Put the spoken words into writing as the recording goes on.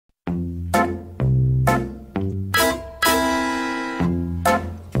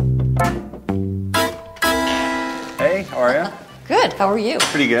Good. How are you?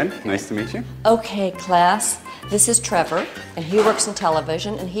 Pretty good. Nice to meet you. Okay, class. This is Trevor, and he works in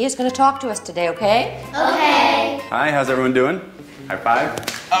television, and he is going to talk to us today, okay? Okay. Hi, how's everyone doing? High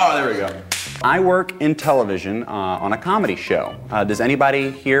five. Oh, there we go. I work in television on a comedy show. Does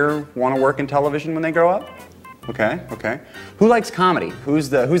anybody here want to work in television when they grow up? Okay, okay. Who likes comedy? Who's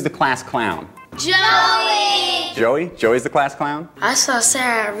the class clown? Joey! Joey? Joey's the class clown? I saw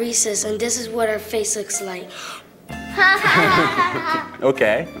Sarah at recess, and this is what her face looks like.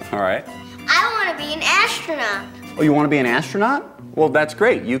 Okay, all right. I want to be an astronaut. Oh, you want to be an astronaut? Well, that's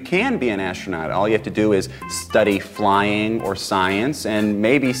great. You can be an astronaut. All you have to do is study flying or science, and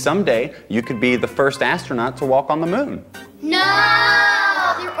maybe someday you could be the first astronaut to walk on the moon. No!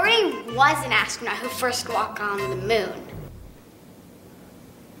 There already was an astronaut who first walked on the moon.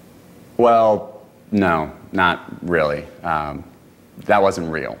 Well, no, not really. That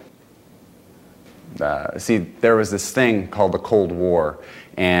wasn't real. See, there was this thing called the Cold War,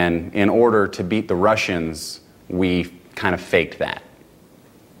 and in order to beat the Russians, we kind of faked that.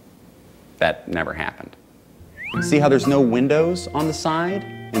 That never happened. See how there's no windows on the side?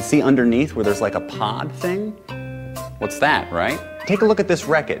 And see underneath where there's like a pod thing? What's that, right? Take a look at this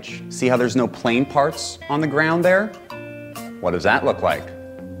wreckage. See how there's no plane parts on the ground there? What does that look like?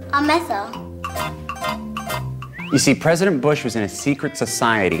 A missile. You see, President Bush was in a secret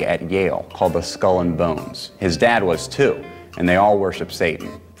society at Yale called the Skull and Bones. His dad was too, and they all worship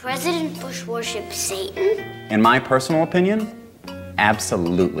Satan. President Bush worshipped Satan? In my personal opinion,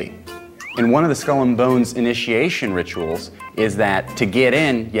 absolutely. And one of the Skull and Bones initiation rituals is that to get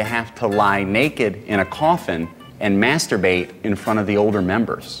in, you have to lie naked in a coffin and masturbate in front of the older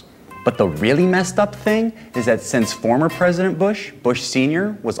members. But the really messed up thing is that since former President Bush, Bush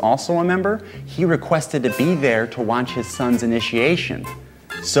Sr., was also a member, he requested to be there to watch his son's initiation.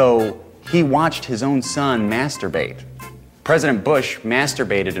 So he watched his own son masturbate. President Bush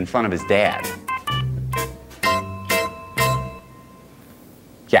masturbated in front of his dad.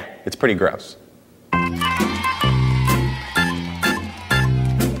 Yeah, it's pretty gross.